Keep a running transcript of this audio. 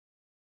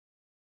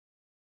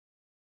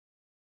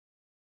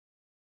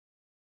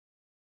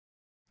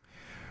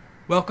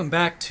Welcome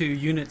back to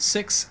Unit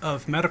 6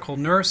 of Medical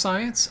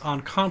Neuroscience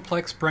on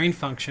complex brain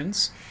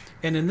functions.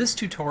 And in this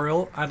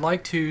tutorial, I'd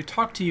like to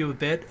talk to you a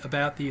bit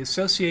about the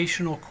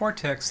associational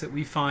cortex that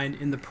we find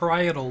in the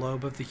parietal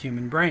lobe of the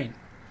human brain.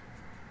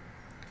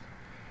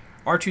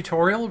 Our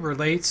tutorial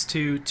relates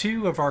to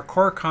two of our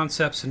core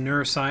concepts in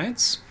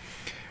neuroscience.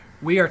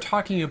 We are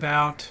talking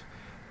about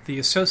the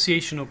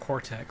associational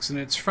cortex, and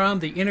it's from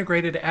the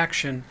integrated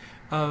action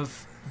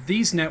of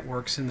these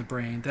networks in the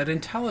brain that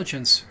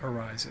intelligence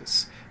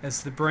arises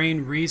as the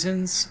brain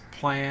reasons,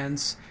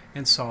 plans,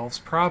 and solves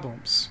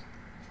problems.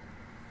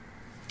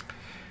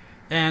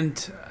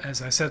 And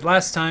as I said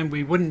last time,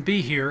 we wouldn't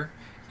be here,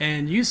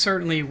 and you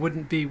certainly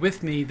wouldn't be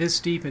with me this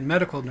deep in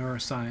medical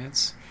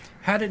neuroscience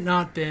had it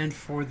not been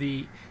for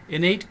the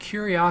innate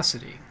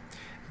curiosity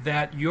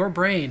that your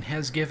brain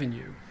has given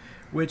you,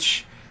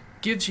 which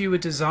gives you a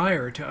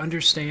desire to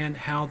understand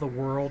how the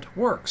world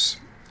works,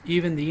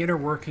 even the inner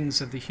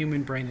workings of the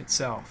human brain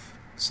itself.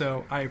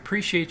 So I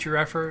appreciate your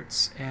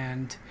efforts,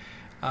 and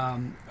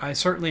I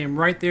certainly am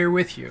right there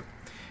with you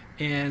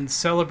in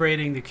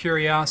celebrating the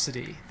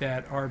curiosity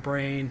that our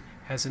brain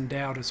has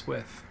endowed us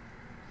with.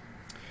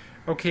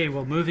 Okay,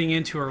 well, moving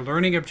into our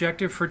learning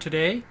objective for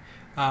today,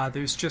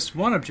 there's just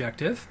one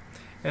objective,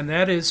 and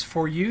that is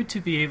for you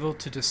to be able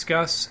to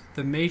discuss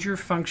the major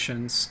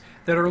functions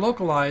that are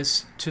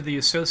localized to the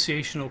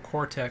associational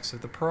cortex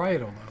of the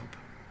parietal lobe.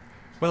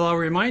 Well, I'll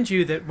remind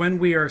you that when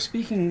we are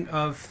speaking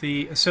of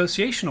the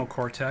associational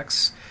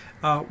cortex,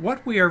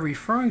 what we are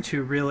referring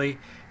to really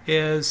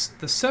is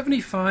the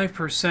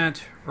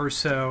 75% or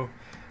so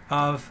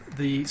of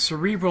the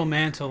cerebral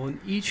mantle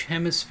in each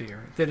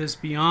hemisphere that is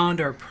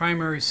beyond our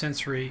primary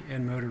sensory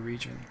and motor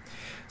region.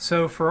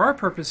 So for our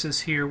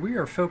purposes here, we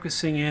are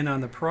focusing in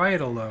on the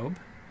parietal lobe,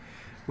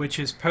 which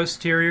is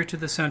posterior to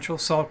the central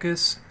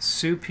sulcus,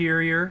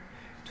 superior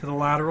to the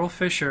lateral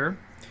fissure,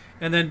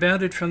 and then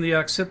bounded from the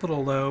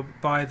occipital lobe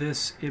by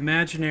this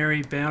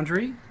imaginary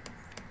boundary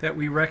that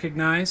we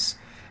recognize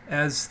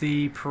as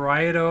the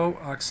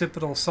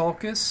parieto-occipital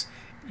sulcus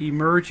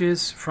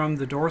emerges from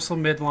the dorsal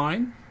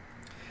midline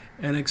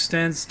and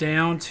extends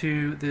down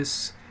to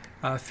this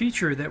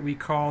feature that we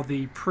call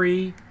the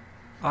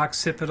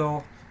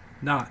pre-occipital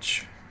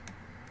notch.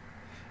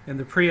 And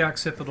the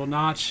pre-occipital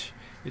notch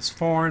is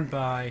formed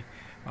by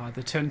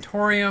the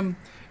tentorium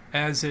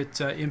as it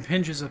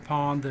impinges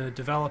upon the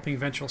developing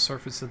ventral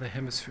surface of the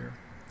hemisphere.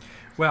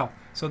 Well,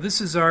 so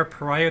this is our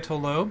parietal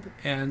lobe,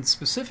 and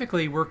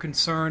specifically we're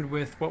concerned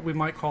with what we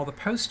might call the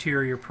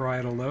posterior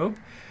parietal lobe,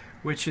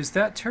 which is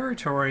that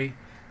territory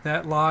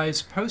that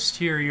lies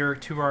posterior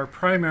to our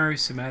primary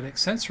somatic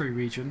sensory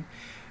region,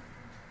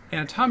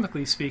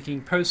 anatomically speaking,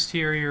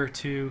 posterior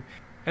to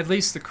at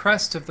least the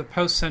crest of the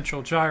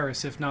postcentral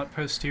gyrus, if not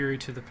posterior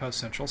to the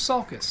postcentral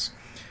sulcus.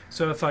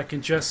 So if I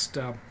can just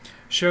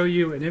show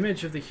you an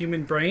image of the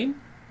human brain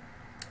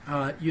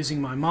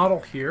using my model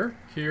here.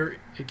 Here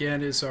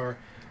again is our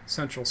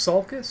central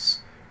sulcus.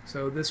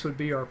 So this would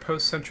be our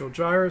postcentral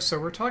gyrus. So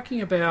we're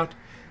talking about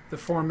the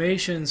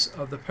formations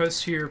of the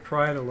posterior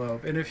parietal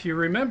lobe. And if you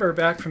remember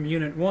back from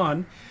Unit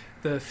 1,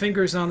 the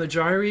fingers on the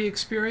gyri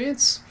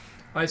experience,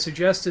 I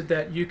suggested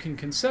that you can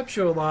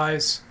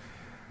conceptualize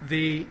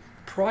the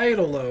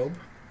parietal lobe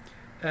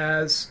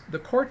as the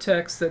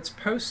cortex that's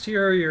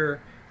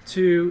posterior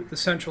to the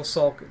central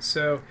sulcus.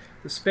 So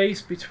the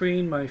space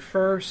between my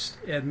first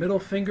and middle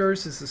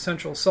fingers is the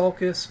central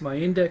sulcus. My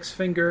index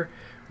finger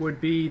would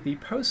be the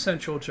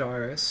postcentral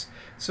gyrus.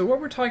 So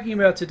what we're talking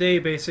about today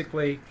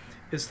basically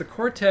is the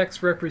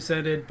cortex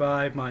represented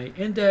by my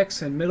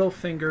index and middle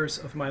fingers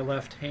of my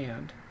left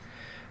hand.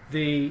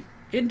 The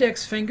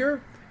index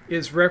finger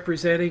is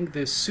representing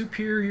the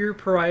superior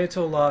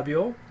parietal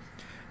lobule,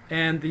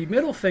 and the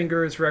middle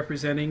finger is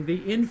representing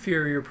the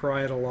inferior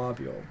parietal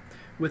lobule,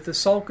 with the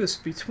sulcus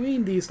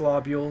between these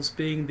lobules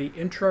being the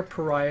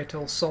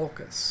intraparietal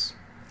sulcus.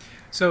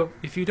 So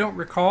if you don't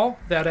recall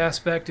that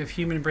aspect of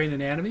human brain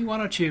anatomy, why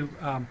don't you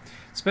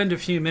spend a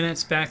few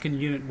minutes back in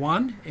Unit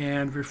 1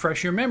 and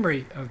refresh your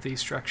memory of these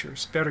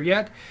structures. Better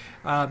yet,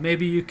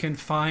 maybe you can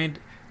find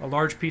a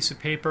large piece of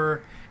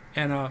paper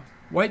and a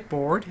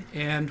whiteboard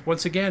and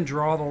once again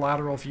draw the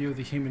lateral view of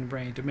the human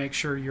brain to make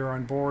sure you're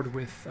on board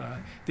with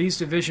these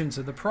divisions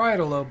of the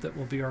parietal lobe that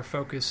will be our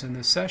focus in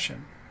this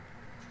session.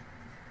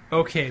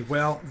 Okay,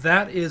 well,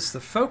 that is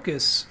the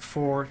focus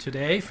for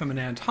today from an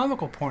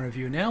anatomical point of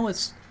view. Now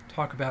let's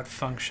talk about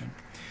function.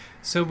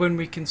 So when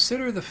we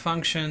consider the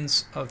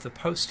functions of the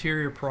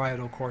posterior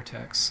parietal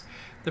cortex,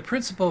 the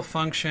principal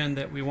function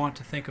that we want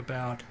to think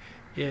about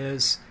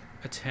is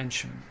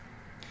attention.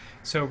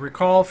 So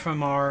recall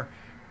from our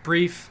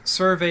brief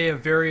survey of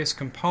various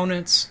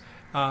components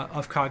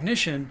of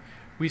cognition,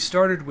 we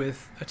started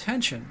with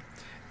attention,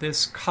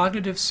 this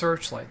cognitive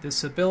searchlight,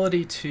 this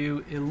ability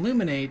to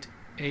illuminate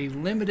a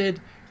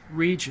limited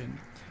region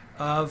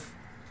of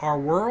our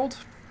world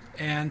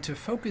and to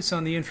focus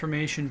on the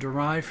information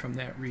derived from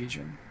that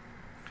region.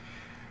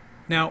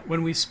 Now,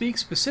 when we speak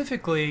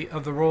specifically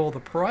of the role of the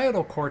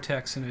parietal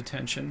cortex in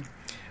attention,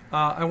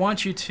 I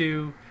want you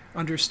to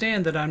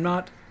understand that I'm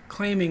not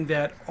claiming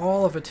that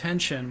all of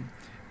attention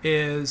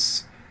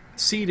is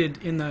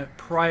seated in the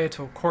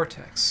parietal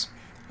cortex.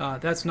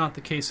 That's not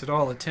the case at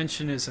all.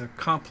 Attention is a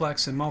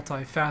complex and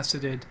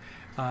multifaceted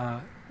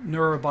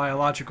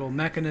neurobiological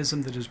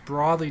mechanism that is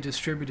broadly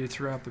distributed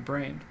throughout the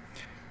brain.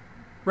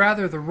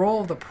 Rather, the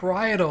role of the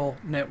parietal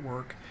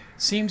network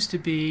seems to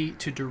be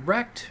to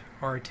direct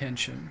our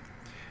attention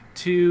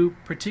to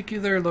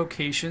particular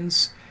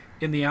locations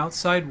in the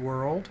outside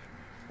world,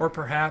 or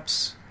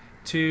perhaps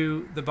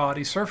to the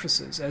body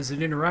surfaces as it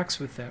interacts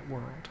with that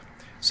world.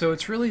 So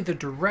it's really the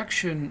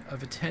direction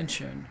of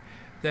attention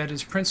that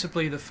is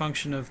principally the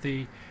function of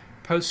the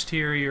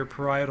posterior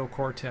parietal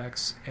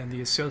cortex and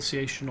the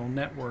associational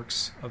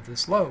networks of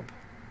this lobe.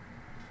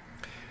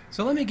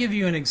 So let me give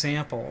you an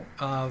example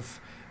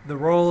of the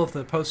role of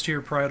the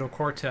posterior parietal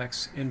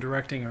cortex in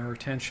directing our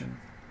attention.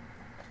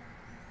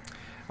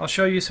 I'll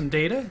show you some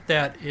data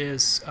that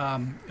is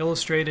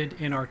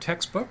illustrated in our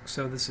textbook.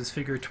 So this is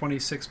figure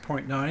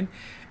 26.9,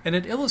 and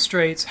it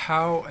illustrates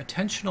how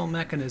attentional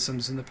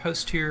mechanisms in the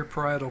posterior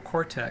parietal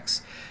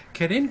cortex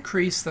can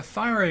increase the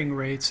firing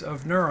rates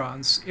of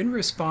neurons in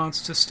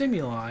response to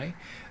stimuli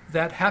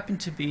that happen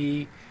to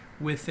be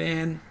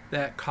within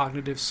that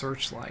cognitive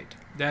searchlight.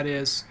 That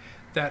is,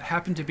 that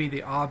happen to be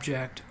the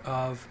object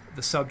of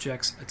the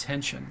subject's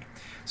attention.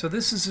 So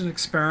this is an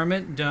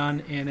experiment done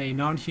in a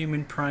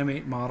non-human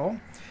primate model,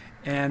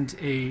 and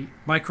a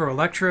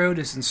microelectrode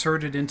is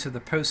inserted into the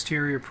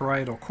posterior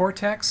parietal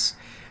cortex,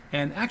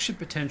 and action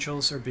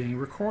potentials are being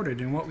recorded.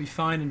 And what we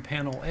find in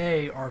panel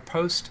A are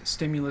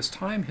post-stimulus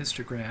time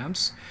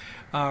histograms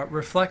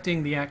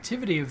reflecting the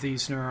activity of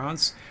these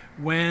neurons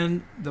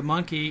when the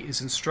monkey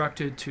is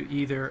instructed to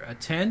either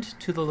attend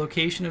to the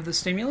location of the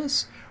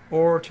stimulus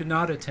or to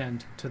not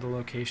attend to the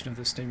location of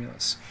the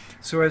stimulus.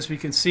 So as we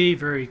can see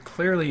very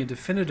clearly and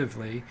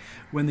definitively,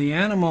 when the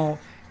animal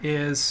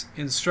is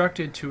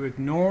instructed to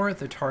ignore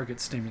the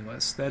target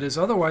stimulus that is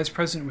otherwise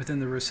present within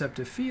the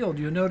receptive field,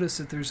 you'll notice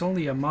that there's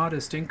only a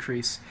modest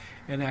increase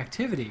in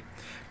activity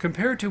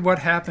compared to what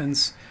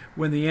happens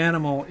when the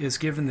animal is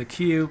given the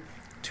cue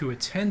to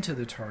attend to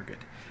the target.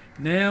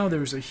 Now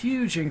there's a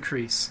huge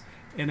increase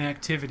in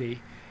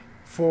activity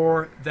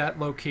for that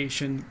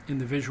location in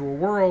the visual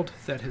world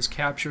that has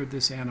captured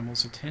this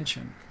animal's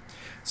attention.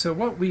 So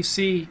what we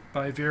see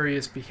by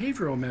various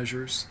behavioral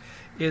measures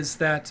is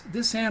that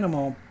this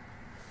animal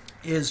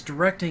is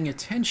directing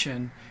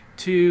attention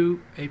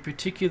to a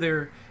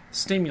particular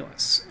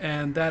stimulus,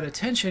 and that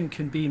attention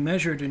can be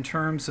measured in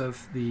terms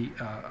of the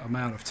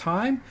amount of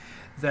time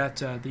that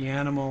the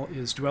animal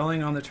is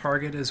dwelling on the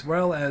target, as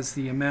well as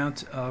the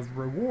amount of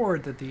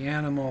reward that the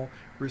animal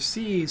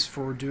receives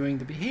for doing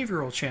the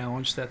behavioral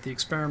challenge that the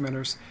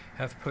experimenters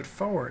have put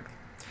forward.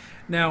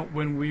 Now,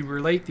 when we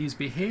relate these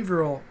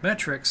behavioral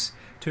metrics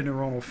to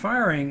neuronal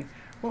firing,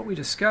 what we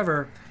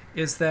discover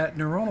is that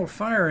neuronal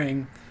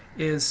firing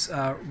is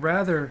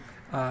rather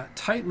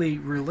tightly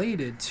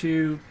related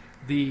to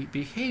the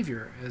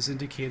behavior as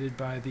indicated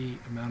by the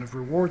amount of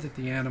reward that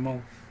the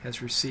animal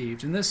has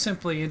received. And this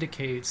simply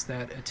indicates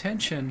that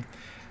attention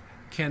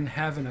can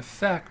have an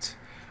effect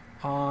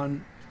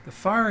on the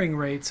firing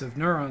rates of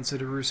neurons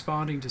that are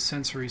responding to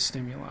sensory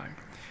stimuli.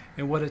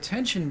 And what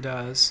attention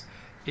does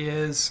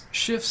is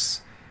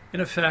shifts, in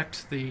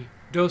effect, the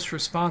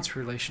dose-response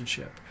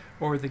relationship,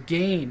 or the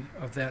gain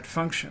of that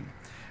function.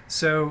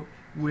 So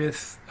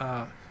with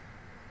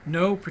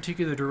no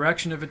particular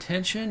direction of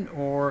attention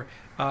or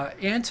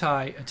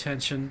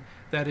anti-attention,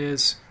 that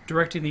is,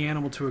 directing the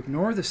animal to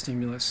ignore the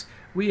stimulus,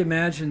 we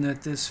imagine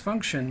that this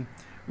function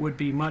would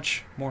be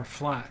much more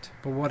flat.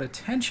 But what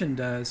attention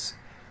does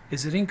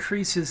is it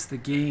increases the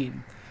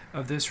gain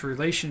of this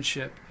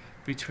relationship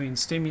between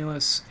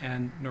stimulus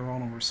and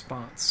neuronal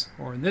response,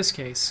 or in this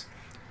case,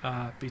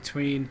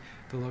 between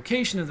the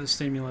location of the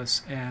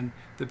stimulus and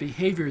the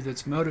behavior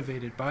that's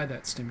motivated by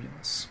that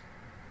stimulus.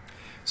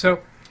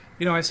 So,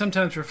 I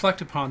sometimes reflect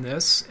upon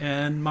this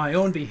and my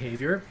own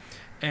behavior,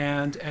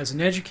 and as an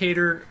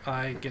educator,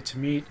 I get to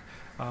meet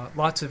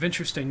lots of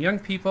interesting young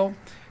people,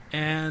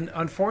 and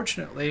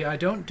unfortunately, I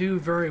don't do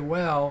very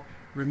well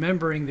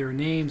remembering their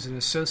names and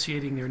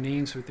associating their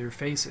names with their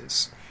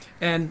faces.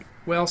 And,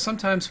 well,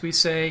 sometimes we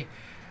say,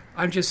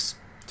 I'm just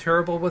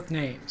terrible with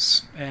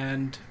names,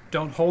 and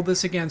don't hold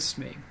this against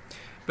me.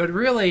 But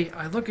really,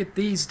 I look at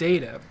these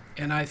data,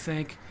 and I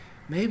think,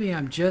 maybe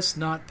I'm just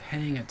not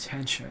paying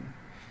attention.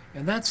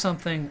 And that's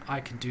something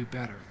I can do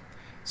better.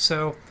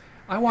 So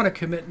I want to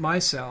commit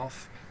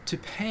myself to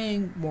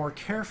paying more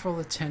careful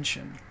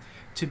attention,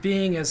 to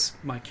being, as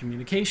my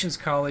communications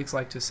colleagues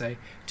like to say,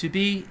 to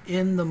be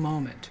in the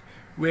moment,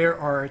 where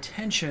our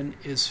attention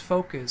is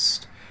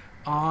focused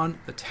on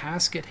the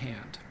task at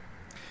hand,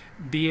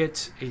 be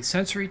it a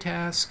sensory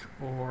task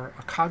or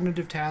a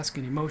cognitive task,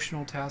 an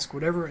emotional task,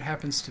 whatever it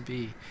happens to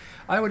be.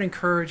 I would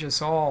encourage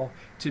us all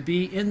to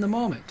be in the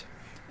moment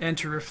and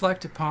to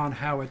reflect upon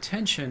how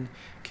attention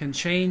can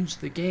change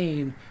the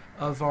gain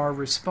of our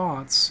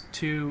response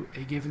to a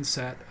given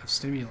set of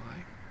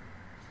stimuli.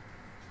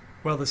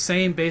 Well, the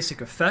same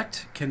basic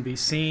effect can be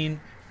seen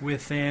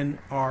within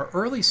our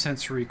early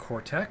sensory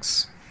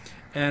cortex.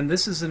 And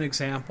this is an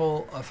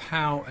example of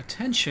how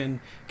attention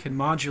can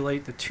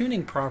modulate the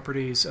tuning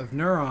properties of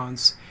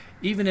neurons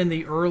even in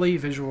the early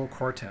visual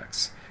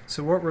cortex.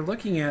 So what we're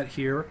looking at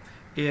here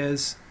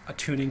is a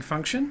tuning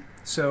function.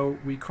 So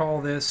we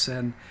call this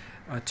a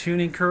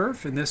tuning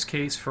curve, in this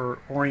case for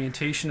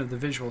orientation of the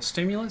visual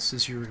stimulus.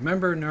 As you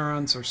remember,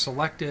 neurons are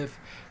selective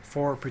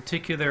for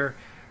particular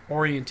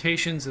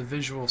orientations of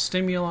visual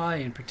stimuli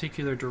in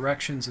particular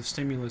directions of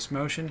stimulus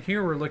motion.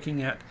 Here we're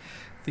looking at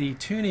the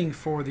tuning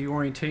for the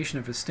orientation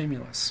of a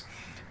stimulus.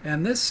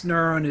 And this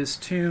neuron is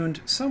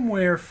tuned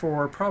somewhere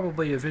for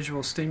probably a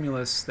visual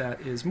stimulus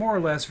that is more or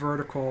less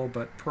vertical,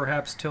 but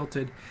perhaps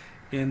tilted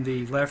in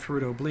the left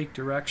root oblique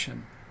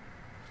direction.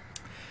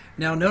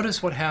 Now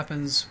notice what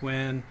happens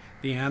when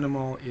the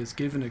animal is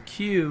given a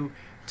cue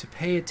to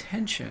pay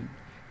attention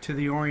to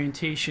the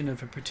orientation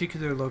of a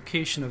particular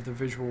location of the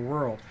visual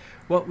world.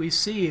 What we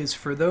see is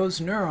for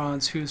those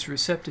neurons whose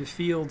receptive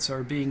fields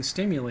are being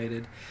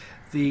stimulated,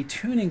 the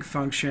tuning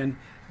function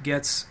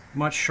gets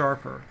much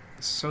sharper.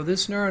 So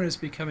this neuron is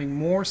becoming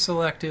more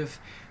selective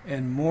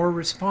and more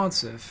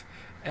responsive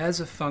as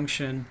a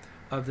function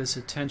of this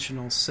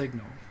attentional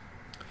signal.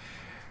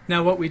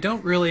 Now what we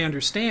don't really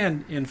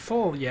understand in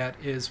full yet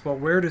is, well,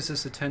 where does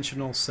this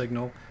attentional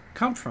signal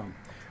come from?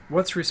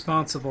 What's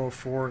responsible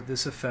for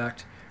this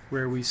effect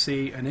where we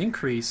see an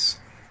increase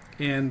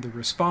in the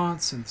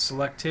response and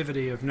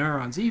selectivity of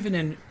neurons, even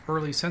in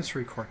early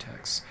sensory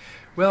cortex?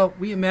 Well,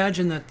 we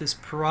imagine that this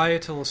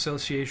parietal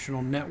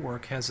associational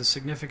network has a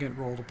significant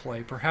role to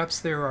play. Perhaps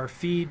there are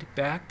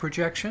feedback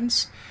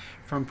projections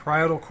from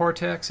parietal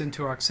cortex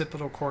into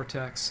occipital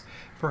cortex.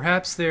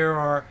 Perhaps there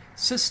are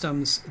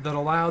systems that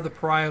allow the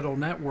parietal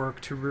network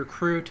to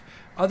recruit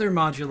other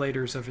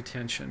modulators of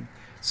attention,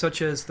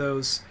 such as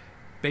those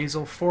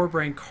basal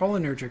forebrain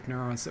cholinergic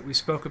neurons that we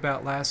spoke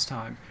about last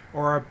time,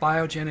 or our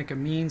biogenic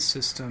amine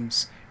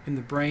systems in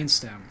the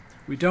brainstem.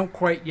 We don't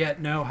quite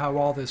yet know how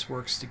all this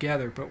works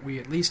together, but we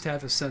at least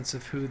have a sense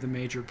of who the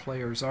major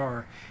players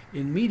are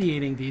in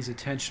mediating these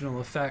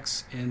attentional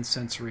effects in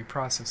sensory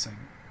processing.